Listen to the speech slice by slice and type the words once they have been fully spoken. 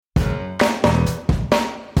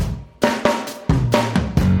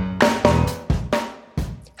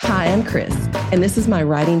and Chris, and this is my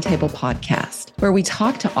Writing Table podcast, where we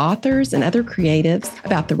talk to authors and other creatives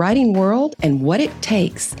about the writing world and what it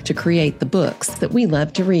takes to create the books that we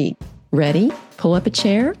love to read. Ready? Pull up a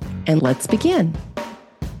chair and let's begin.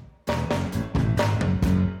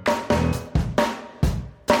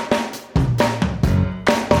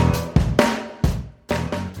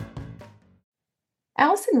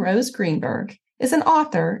 Alison Rose Greenberg is an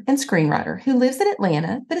author and screenwriter who lives in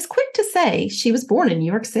Atlanta, but is quick to say she was born in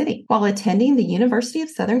New York City. While attending the University of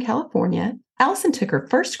Southern California, Alison took her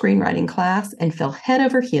first screenwriting class and fell head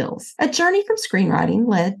over heels. A journey from screenwriting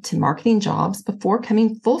led to marketing jobs before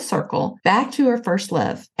coming full circle back to her first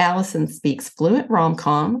love. Alison speaks fluent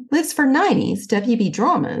rom-com, lives for 90s WB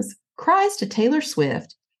dramas, cries to Taylor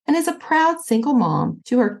Swift, and is a proud single mom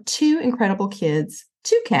to her 2 incredible kids,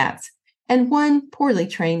 2 cats, and 1 poorly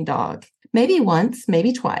trained dog. Maybe Once,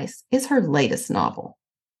 Maybe Twice is her latest novel.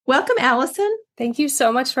 Welcome, Alison. Thank you so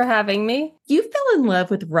much for having me. You fell in love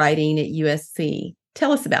with writing at USC.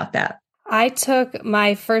 Tell us about that. I took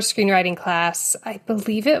my first screenwriting class, I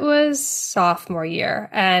believe it was sophomore year.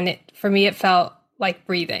 And for me, it felt like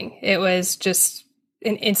breathing. It was just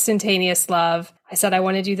an instantaneous love. I said, I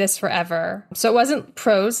want to do this forever. So it wasn't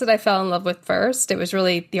prose that I fell in love with first. It was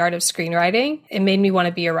really the art of screenwriting. It made me want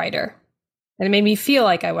to be a writer. And it made me feel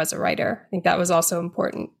like I was a writer. I think that was also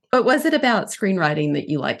important. What was it about screenwriting that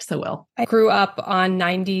you liked so well? I grew up on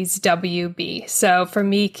 90s WB. So for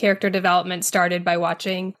me, character development started by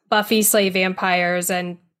watching Buffy slay vampires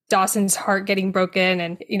and Dawson's heart getting broken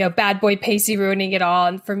and, bad boy Pacey ruining it all.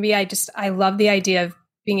 And for me, I love the idea of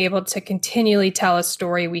being able to continually tell a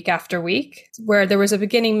story week after week where there was a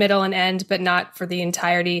beginning, middle, and end, but not for the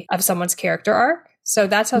entirety of someone's character arc. So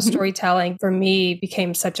that's how storytelling for me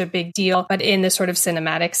became such a big deal, but in this sort of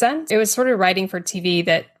cinematic sense. It was sort of writing for TV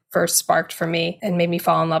that first sparked for me and made me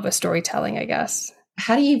fall in love with storytelling, I guess.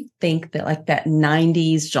 How do you think that that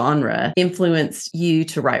 90s genre influenced you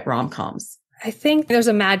to write rom-coms? I think there's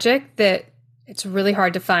a magic that it's really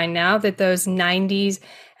hard to find now that those 90s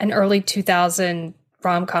and early 2000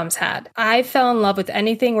 rom-coms had. I fell in love with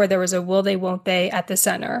anything where there was a will they, won't they at the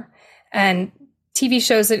center. And TV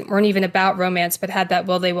shows that weren't even about romance, but had that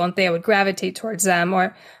will they, won't they, I would gravitate towards them.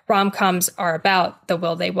 Or rom-coms are about the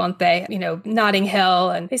will they, won't they, Notting Hill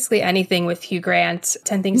and basically anything with Hugh Grant,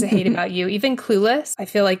 10 Things I Hate About You, even Clueless. I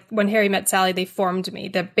feel like When Harry Met Sally, they formed me.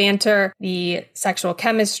 The banter, the sexual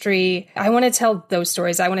chemistry. I want to tell those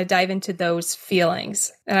stories. I want to dive into those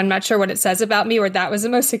feelings. And I'm not sure what it says about me or that was the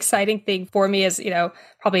most exciting thing for me as,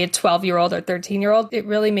 probably a 12-year-old or 13-year-old. It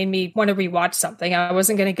really made me want to rewatch something. I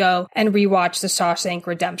wasn't going to go and rewatch The Shawshank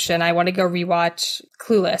Redemption. I want to go rewatch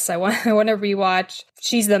Clueless. I want to rewatch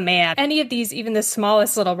She's the Man. Any of these, even the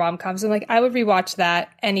smallest little rom-coms, I'm like, I would rewatch that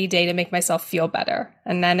any day to make myself feel better.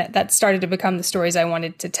 And then that started to become the stories I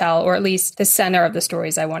wanted to tell, or at least the center of the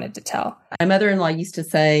stories I wanted to tell. My mother-in-law used to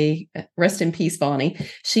say, rest in peace, Bonnie.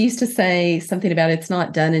 She used to say something about it's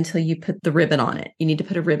not done until you put the ribbon on it. You need to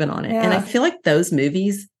put a ribbon on it. Yeah. And I feel like those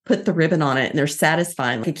movies put the ribbon on it and they're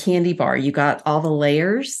satisfying. Like a candy bar, you got all the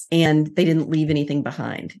layers and they didn't leave anything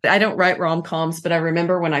behind. I don't write rom-coms, but I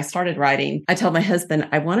remember when I started writing, I told my husband,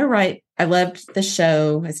 I want to write, I loved the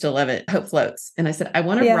show, I still love it, Hope Floats. And I said, I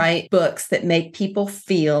want to write books that make people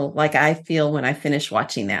feel like I feel when I finish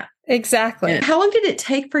watching that. Exactly. And how long did it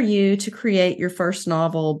take for you to create your first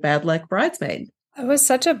novel, Bad Luck Bridesmaid? It was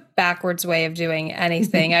such a backwards way of doing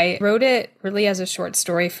anything. I wrote it really as a short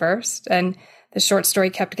story first, and the short story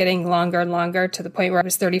kept getting longer and longer to the point where it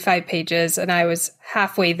was 35 pages and I was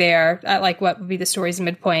halfway there at what would be the story's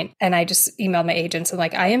midpoint. And I just emailed my agents and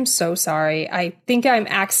I am so sorry. I think I'm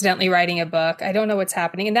accidentally writing a book. I don't know what's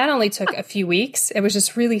happening. And that only took a few weeks. It was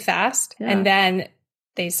just really fast. Yeah. And then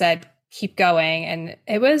they said, keep going. And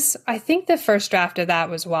it was, I think the first draft of that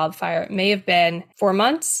was wildfire. It may have been 4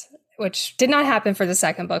 months, which did not happen for the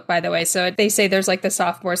second book, by the way. So they say there's the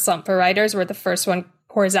sophomore slump for writers where the first one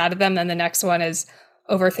pours out of them, then the next one is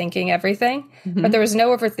overthinking everything. But there was no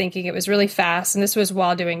overthinking. It was really fast. And this was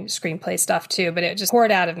while doing screenplay stuff too, but it just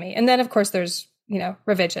poured out of me. And then of course there's,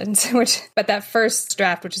 revisions, but that first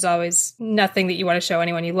draft, which is always nothing that you want to show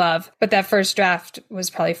anyone you love. But that first draft was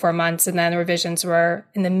probably 4 months. And then the revisions were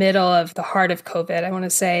in the middle of the heart of COVID. I want to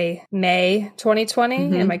say May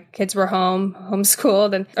 2020. And my kids were home,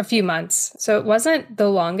 homeschooled, and a few months. So it wasn't the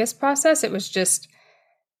longest process. It was just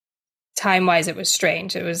time-wise, it was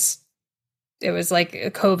strange. It was like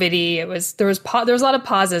a COVID-y. There was a lot of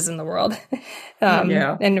pauses in the world, and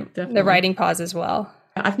definitely. The writing pause as well.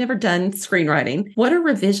 I've never done screenwriting. What are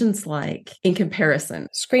revisions like in comparison?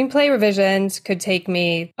 Screenplay revisions could take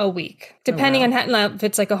me a week, depending on if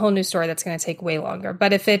it's a whole new story. That's going to take way longer.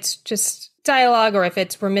 But if it's just dialogue or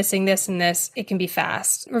if we're missing this and this, it can be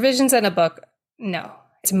fast. Revisions in a book, no.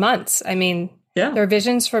 It's months. I mean, the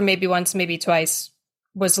revisions for maybe once, maybe twice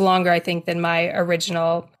was longer, I think, than my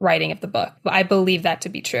original writing of the book. But I believe that to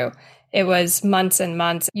be true. It was months and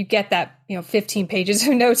months. You get that, 15 pages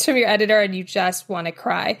of notes from your editor and you just want to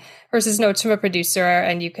cry versus notes from a producer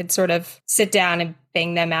and you could sort of sit down and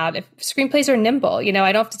bang them out. If screenplays are nimble, I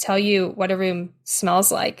don't have to tell you what a room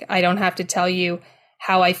smells like. I don't have to tell you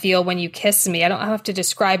how I feel when you kiss me. I don't have to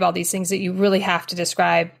describe all these things that you really have to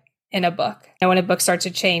describe in a book. And when a book starts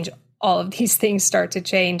to change, all of these things start to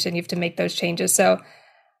change and you have to make those changes. So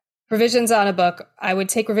revisions on a book, I would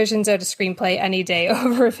take revisions out of screenplay any day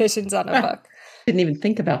over revisions on a book. Didn't even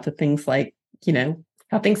think about the things like,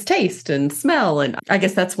 how things taste and smell. And I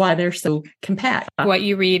guess that's why they're so compact. What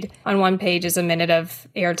you read on one page is a minute of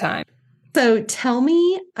airtime. So tell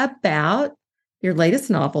me about your latest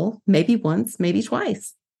novel, Maybe Once, Maybe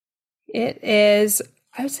Twice. It is,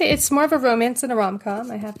 I would say it's more of a romance than a rom-com.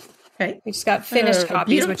 We just got finished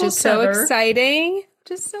copies, which is so exciting.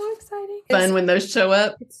 Just so exciting. Fun when those show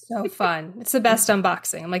up. It's so fun. It's the best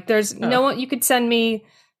unboxing. I'm like, there's no one, you could send me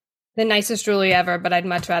the nicest jewelry ever, but I'd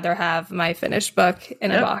much rather have my finished book in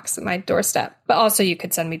a box at my doorstep. But also you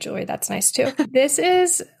could send me jewelry. That's nice too. This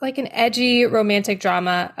is like an edgy romantic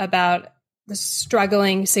drama about the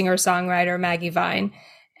struggling singer-songwriter Maggie Vine.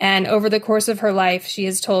 And over the course of her life, she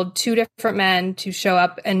has told 2 different men to show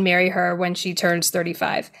up and marry her when she turns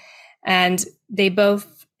 35. And they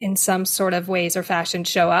both, in some sort of ways or fashion,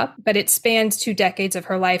 show up. But it spans 2 decades of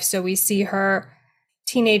her life. So we see her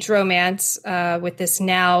teenage romance with this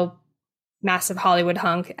now massive Hollywood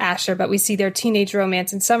hunk, Asher. But we see their teenage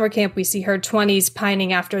romance in summer camp. We see her 20s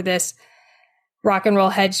pining after this rock and roll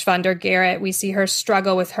hedge funder, Garrett. We see her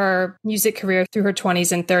struggle with her music career through her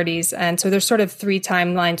 20s and 30s. And so there's sort of 3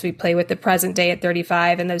 timelines we play with: the present day at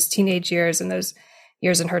 35 and those teenage years and those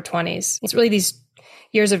years in her 20s. It's really these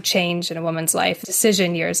years of change in a woman's life,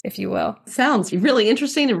 decision years, if you will. Sounds really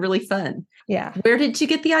interesting and really fun. Yeah. Where did you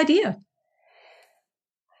get the idea?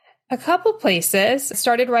 A couple places.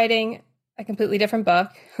 Started writing a completely different book,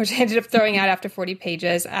 which I ended up throwing out after 40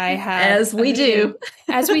 pages. As we do,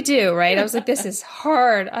 right? I was like, this is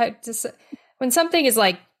hard. When something is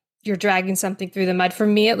like you're dragging something through the mud, for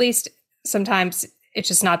me at least, sometimes it's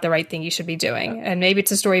just not the right thing you should be doing. And maybe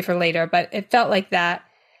it's a story for later, but it felt like that.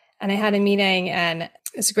 And I had a meeting and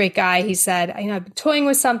this great guy, he said, I've been toying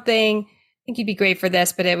with something. I think you'd be great for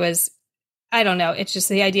this, but it was, I don't know. It's just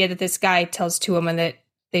the idea that this guy tells 2 women that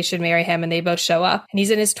they should marry him and they both show up. And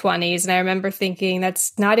he's in his 20s. And I remember thinking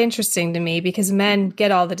that's not interesting to me because men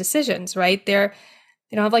get all the decisions, right? They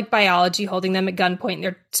don't have like biology holding them at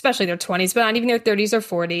gunpoint, especially their 20s, but not even their 30s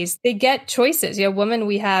or 40s. They get choices. Women,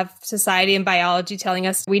 we have society and biology telling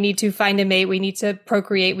us we need to find a mate, we need to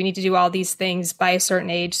procreate, we need to do all these things by a certain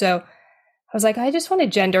age. So I was like, I just want to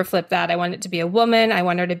gender flip that. I want it to be a woman. I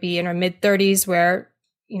want her to be in her mid 30s where,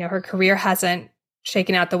 her career hasn't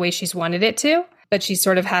shaken out the way she's wanted it to, but she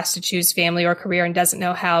sort of has to choose family or career and doesn't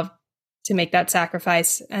know how to make that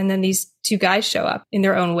sacrifice. And then these 2 guys show up in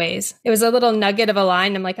their own ways. It was a little nugget of a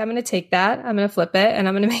line. I'm like, I'm going to take that. I'm going to flip it and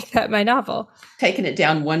I'm going to make that my novel. Taking it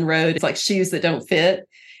down one road, it's like shoes that don't fit.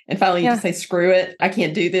 And finally you just say, screw it, I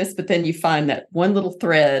can't do this. But then you find that one little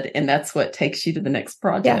thread and that's what takes you to the next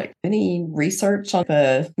project. Yeah. Any research on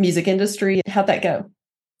the music industry? How'd that go?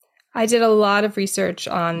 I did a lot of research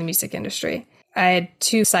on the music industry. I had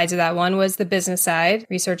 2 sides of that. One was the business side,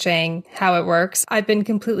 researching how it works. I've been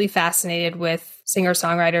completely fascinated with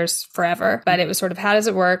singer-songwriters forever, but it was sort of, how does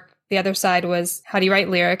it work? The other side was, how do you write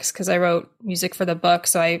lyrics? Because I wrote music for the book.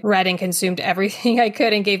 So I read and consumed everything I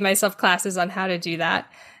could and gave myself classes on how to do that.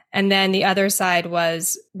 And then the other side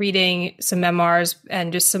was reading some memoirs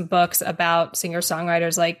and just some books about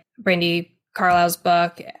singer-songwriters, like Brandi Carlile's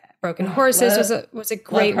book, Broken Horses was a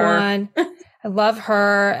great one. I love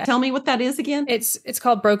her. Tell me what that is again. It's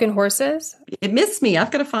called Broken Horses. It missed me.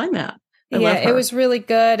 I've got to find that. It was really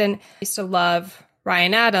good. And I used to love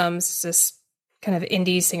Ryan Adams, this kind of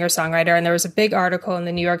indie singer-songwriter. And there was a big article in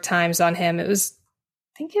the New York Times on him. I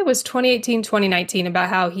think it was 2018, 2019, about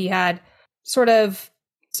how he had sort of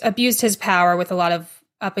abused his power with a lot of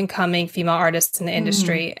up-and-coming female artists in the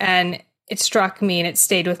industry. And it struck me and it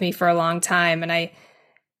stayed with me for a long time. And I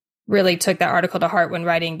really took that article to heart when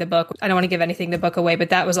writing the book. I don't want to give anything in the book away,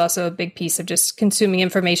 but that was also a big piece of just consuming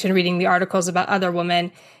information, reading the articles about other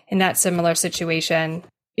women in that similar situation.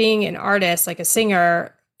 Being an artist, like a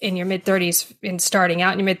singer in your mid-30s and starting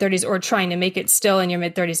out in your mid-30s or trying to make it still in your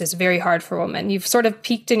mid-30s is very hard for women. You've sort of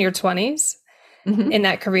peaked in your 20s in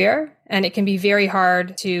that career. And it can be very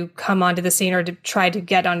hard to come onto the scene or to try to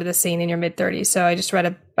get onto the scene in your mid-30s. So I just read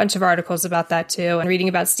a bunch of articles about that too, and reading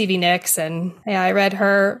about Stevie Nicks. And yeah, I read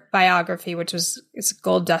her biography, which was it's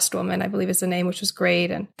Gold Dust Woman, I believe is the name, which was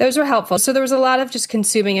great. And those were helpful. So there was a lot of just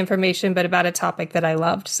consuming information, but about a topic that I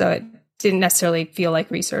loved. So it didn't necessarily feel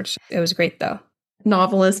like research. It was great though.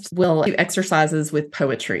 Novelists will do exercises with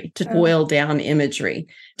poetry to boil down imagery,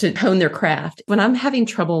 to hone their craft. When I'm having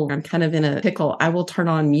trouble, I'm kind of in a pickle, I will turn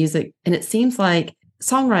on music. And it seems like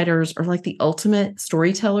songwriters are like the ultimate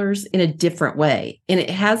storytellers in a different way. And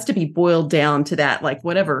it has to be boiled down to that, like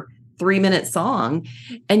whatever 3-minute song.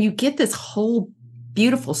 And you get this whole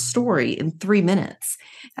beautiful story in 3 minutes.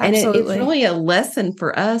 Absolutely. And it's really a lesson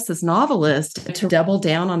for us as novelists to double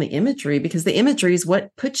down on the imagery, because the imagery is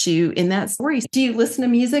what puts you in that story. Do you listen to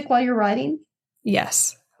music while you're writing?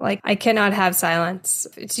 Yes. Like I cannot have silence.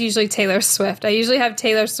 It's usually Taylor Swift. I usually have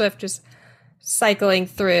Taylor Swift just cycling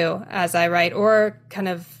through as I write, or kind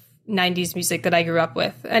of 90s music that I grew up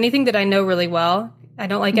with. Anything that I know really well. I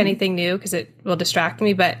don't like anything new because it will distract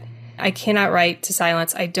me, but I cannot write to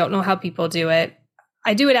silence. I don't know how people do it.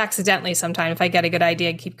 I do it accidentally sometimes if I get a good idea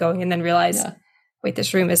and keep going and then realize, wait,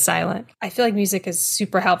 this room is silent. I feel like music is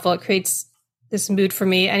super helpful. It creates this mood for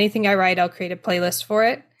me. Anything I write, I'll create a playlist for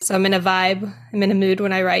it. So I'm in a vibe. I'm in a mood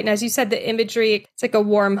when I write. And as you said, the imagery, it's like a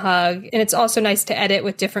warm hug. And it's also nice to edit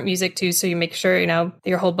with different music too. So you make sure,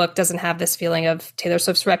 your whole book doesn't have this feeling of Taylor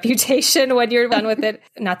Swift's reputation when you're done with it.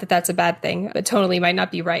 Not that that's a bad thing, but tonally might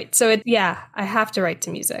not be right. So I have to write to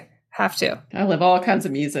music. Have to. I love all kinds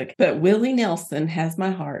of music, but Willie Nelson has my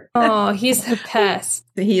heart. Oh, he's the best.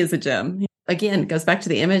 He is a gem. Again, it goes back to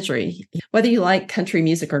the imagery. Whether you like country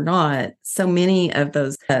music or not, so many of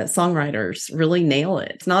those songwriters really nail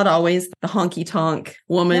it. It's not always the honky-tonk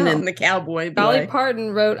woman and the cowboy boy. Dolly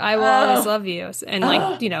Parton wrote I Will Always Love You. And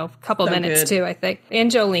a couple so minutes good. Too, I think. And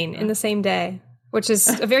Jolene in the same day, which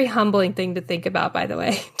is a very humbling thing to think about, by the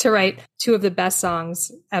way, to write 2 of the best songs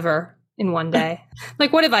ever in one day.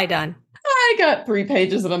 Like, what have I done? I got 3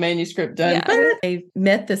 pages of a manuscript done. Yeah. But I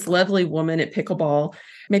met this lovely woman at pickleball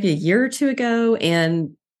maybe a year or 2 ago,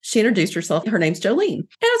 and she introduced herself. Her name's Jolene. And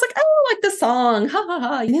I was like, oh, like the song. Ha, ha,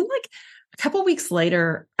 ha. And then like a couple weeks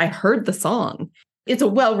later, I heard the song. It's a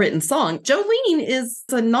well-written song. Jolene is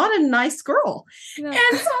not a nice girl. No.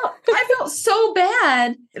 And so I felt so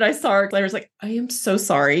bad. And I saw her later. I was like, I am so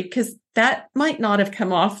sorry, because that might not have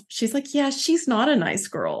come off. She's like, yeah, she's not a nice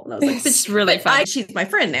girl. And I was like, it's really funny. She's my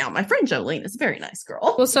friend now. My friend Jolene is a very nice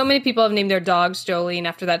girl. Well, so many people have named their dogs Jolene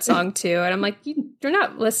after that song too. And I'm like, you're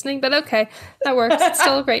not listening, but okay, that works. It's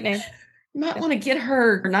still a great name. You might want to get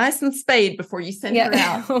her nice and spayed before you send her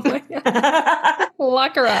out. Oh my God.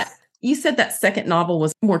 Lock her up. You said that second novel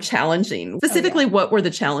was more challenging. Specifically, what were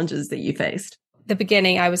the challenges that you faced? The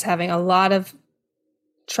beginning, I was having a lot of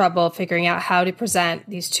trouble figuring out how to present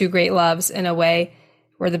these 2 great loves in a way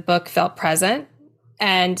where the book felt present.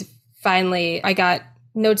 And finally, I got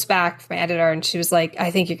notes back from my editor, and she was like, I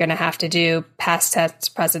think you're going to have to do past tense,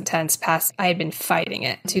 present tense, past. I had been fighting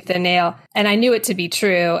it tooth and nail, and I knew it to be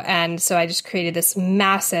true. And so I just created this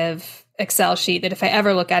massive Excel sheet that if I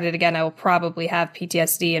ever look at it again, I will probably have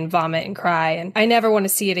PTSD and vomit and cry. And I never want to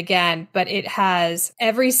see it again, but it has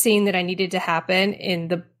every scene that I needed to happen in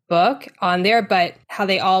the book on there, but how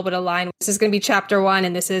they all would align. This is going to be chapter 1,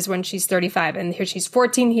 and this is when she's 35, and here she's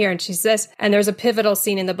 14 here, and she's this. And there's a pivotal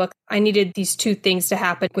scene in the book. I needed these 2 things to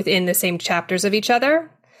happen within the same chapters of each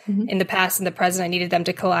other. Mm-hmm. In the past and the present, I needed them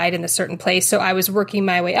to collide in a certain place. So I was working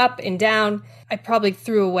my way up and down. I probably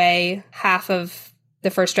threw away half of the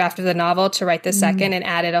first draft of the novel to write the second, and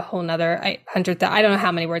added a whole nother 100. I don't know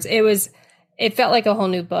how many words. It felt like a whole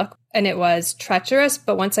new book, and it was treacherous.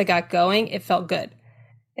 But once I got going, it felt good.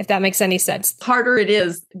 If that makes any sense. Harder it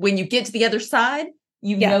is when you get to the other side,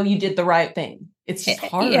 know you did the right thing. It's just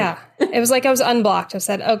harder. Yeah. It was like I was unblocked. I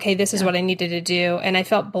said, okay, this is what I needed to do. And I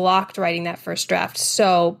felt blocked writing that first draft.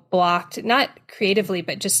 So blocked, not creatively,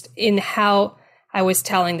 but just in how I was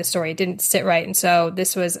telling the story. It didn't sit right. And so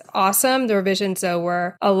this was awesome. The revisions, though,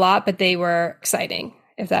 were a lot, but they were exciting,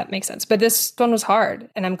 if that makes sense. But this one was hard,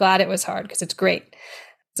 and I'm glad it was hard because it's great.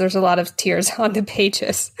 There's a lot of tears on the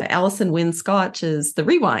pages. Alison wins Scotch's The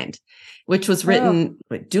Rewind, which was written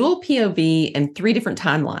with dual POV and 3 different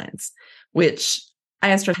timelines, which I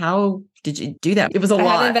asked her, how did you do that? It was a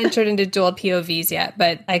lot. I haven't ventured into dual POVs yet,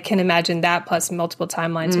 but I can imagine that plus multiple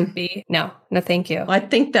timelines would be, no, thank you. I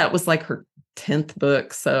think that was like her 10th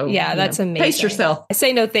book. So yeah, that's amazing. Pace yourself. I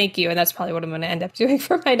say no, thank you. And that's probably what I'm going to end up doing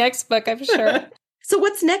for my next book, I'm sure. So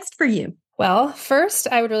what's next for you? Well, first,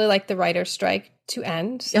 I would really like the writer's strike to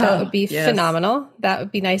end. That would be phenomenal. That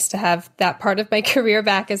would be nice to have that part of my career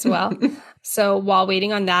back as well. So while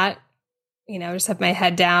waiting on that, just have my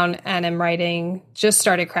head down and I'm writing, just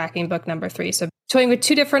started cracking book number 3. So toying with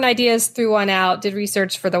 2 different ideas, threw one out, did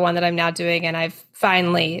research for the one that I'm now doing. And I've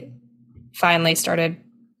finally started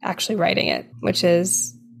actually writing it, which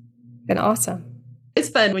has been awesome. It's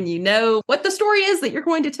fun when you know what the story is that you're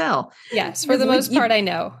going to tell. Yes, for the most part, I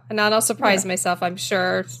know. And I'll surprise myself, I'm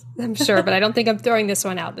sure, but I don't think I'm throwing this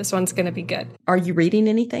one out. This one's going to be good. Are you reading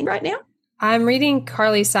anything right now? I'm reading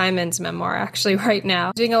Carly Simon's memoir actually right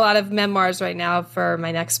now. Doing a lot of memoirs right now for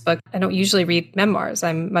my next book. I don't usually read memoirs.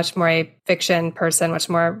 I'm much more a fiction person, much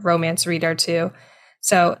more romance reader too.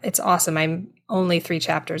 So it's awesome. I'm only 3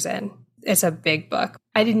 chapters in. It's a big book.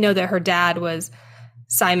 I didn't know that her dad was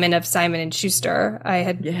Simon of Simon and Schuster. I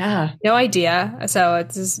had no idea. So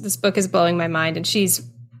this book is blowing my mind, and she's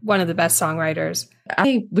one of the best songwriters.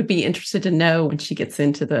 I would be interested to know when she gets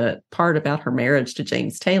into the part about her marriage to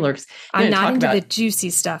James Taylor. I'm not into the juicy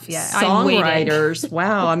stuff yet. Songwriters.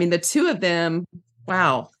 Wow. I mean, the 2 of them,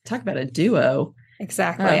 wow. Talk about a duo.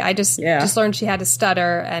 Exactly. I just learned she had a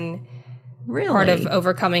stutter, and part of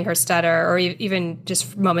overcoming her stutter, or even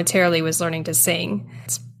just momentarily, was learning to sing.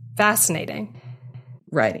 It's fascinating.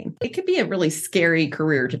 Writing. It could be a really scary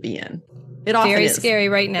career to be in. It often Very is. Scary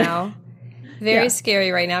right now. Very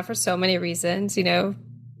scary right now for so many reasons.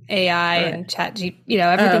 AI and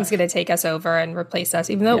everything's going to take us over and replace us,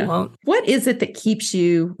 even though it won't. What is it that keeps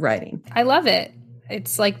you writing? I love it.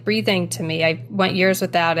 It's like breathing to me. I went years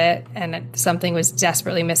without it, and something was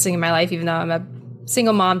desperately missing in my life, even though I'm a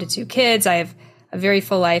single mom to 2 kids. I have a very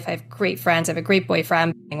full life. I have great friends. I have a great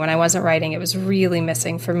boyfriend. And when I wasn't writing, it was really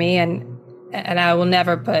missing for me. And I will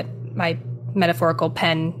never put my metaphorical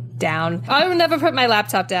pen down. I will never put my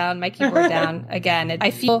laptop down, my keyboard down again.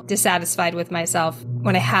 I feel dissatisfied with myself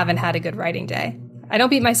when I haven't had a good writing day. I don't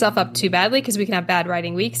beat myself up too badly, because we can have bad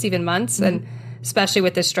writing weeks, even months. Mm-hmm. And especially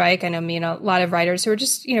with the strike, I know me and a lot of writers who are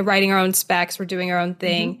just, writing our own specs, we're doing our own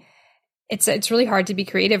thing. Mm-hmm. It's really hard to be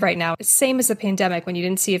creative right now. Same as the pandemic. When you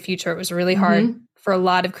didn't see a future, it was really hard for a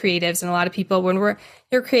lot of creatives and a lot of people. When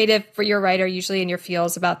you're creative, for your writer, usually in your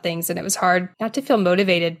feels about things. And it was hard not to feel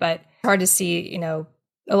motivated, but hard to see,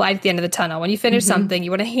 a light at the end of the tunnel. When you finish something,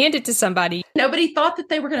 you want to hand it to somebody. Nobody thought that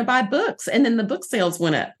they were going to buy books, and then the book sales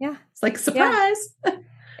went up. Yeah. It's like, surprise. Yeah.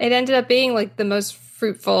 It ended up being like the most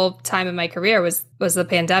fruitful time of my career was the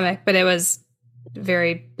pandemic, but it was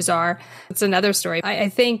very bizarre. It's another story. I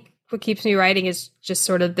think what keeps me writing is just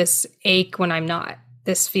sort of this ache when I'm not,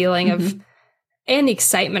 this feeling of, and the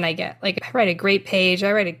excitement I get. Like, I write a great page,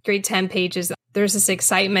 I write a great 10 pages. There's this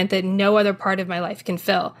excitement that no other part of my life can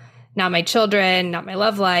fill. Not my children, not my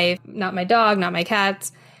love life, not my dog, not my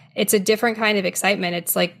cats. It's a different kind of excitement.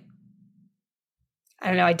 It's like, I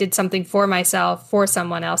don't know, I did something for myself, for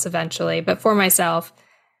someone else eventually, but for myself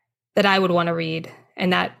that I would want to read.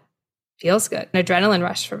 And that feels good. An adrenaline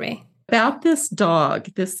rush for me. About this dog,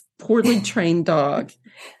 this poorly trained dog.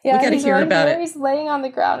 We got to hear about it. He's laying on the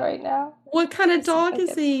ground right now. What kind of dog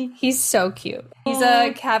is he? He's so cute. He's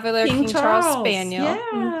a Cavalier King Charles Spaniel.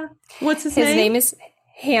 Yeah. What's his name? His name is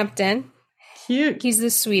Hampton. Cute. He's the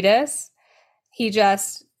sweetest. He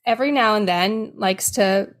just every now and then likes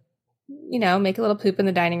to, make a little poop in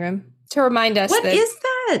the dining room to remind us. What is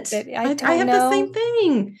that? I have the same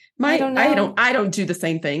thing. I don't do the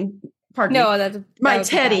same thing. Pardon me. My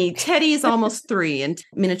Teddy. Teddy's almost 3 and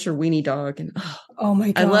miniature weenie dog. And oh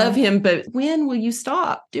my God, I love him. But when will you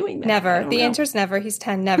stop doing that? Never. The answer is never. He's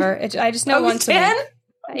 10. Never. I just know once 10? A week.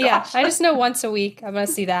 Yeah, I just know once a week I'm going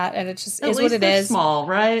to see that, and it just is what it is. Small,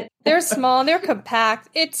 right? They're small and they're compact.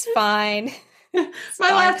 It's fine.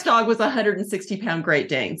 My last dog was a 160-pound Great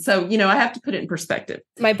Dane, so I have to put it in perspective.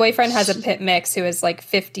 My boyfriend has a pit mix who is like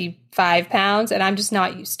 55 pounds, and I'm just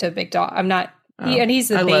not used to a big dog. I'm not, and he's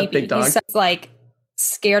the baby. Love big dogs. He's like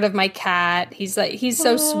scared of my cat. He's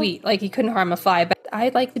so sweet. Like, he couldn't harm a fly, but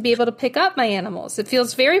I'd like to be able to pick up my animals. It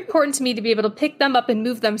feels very important to me to be able to pick them up and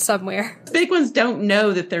move them somewhere. Big ones don't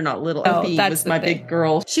know that they're not little. Oh, Effie was my big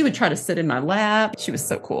girl. She would try to sit in my lap. She was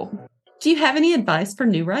so cool. Do you have any advice for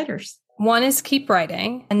new writers? One is keep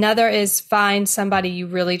writing. Another is find somebody you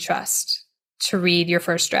really trust to read your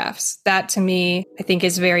first drafts. That, to me, I think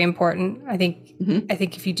is very important. I think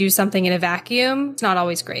if you do something in a vacuum, it's not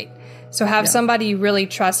always great. So have somebody you really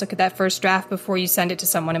trust look at that first draft before you send it to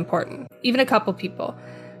someone important, even a couple people.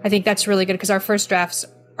 I think that's really good, because our first drafts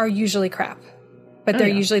are usually crap, but they're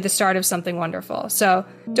usually the start of something wonderful. So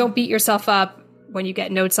don't beat yourself up when you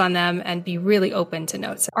get notes on them, and be really open to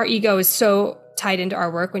notes. Our ego is so tied into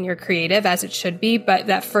our work when you're creative, as it should be, but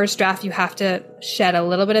that first draft, you have to shed a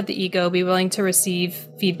little bit of the ego, be willing to receive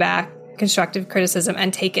feedback, constructive criticism,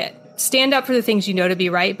 and take it. Stand up for the things you know to be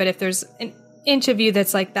right, but if there's an inch of you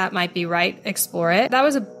that's like, that might be right, explore it. That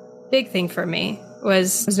was a big thing for me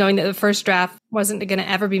was knowing that the first draft wasn't going to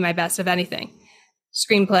ever be my best of anything.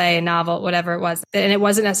 Screenplay, a novel, whatever it was. And it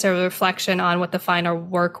wasn't necessarily a reflection on what the final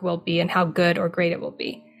work will be and how good or great it will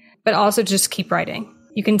be, but also just keep writing.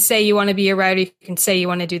 You can say you want to be a writer. You can say you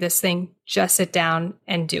want to do this thing. Just sit down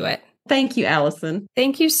and do it. Thank you, Alison.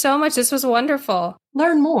 Thank you so much. This was wonderful.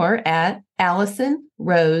 Learn more at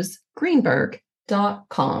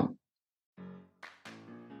AlisonRoseGreenberg.com.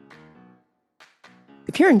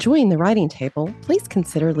 If you're enjoying the Writing Table, please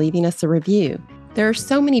consider leaving us a review. There are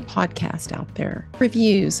so many podcasts out there.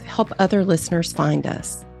 Reviews help other listeners find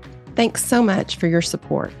us. Thanks so much for your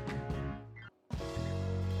support.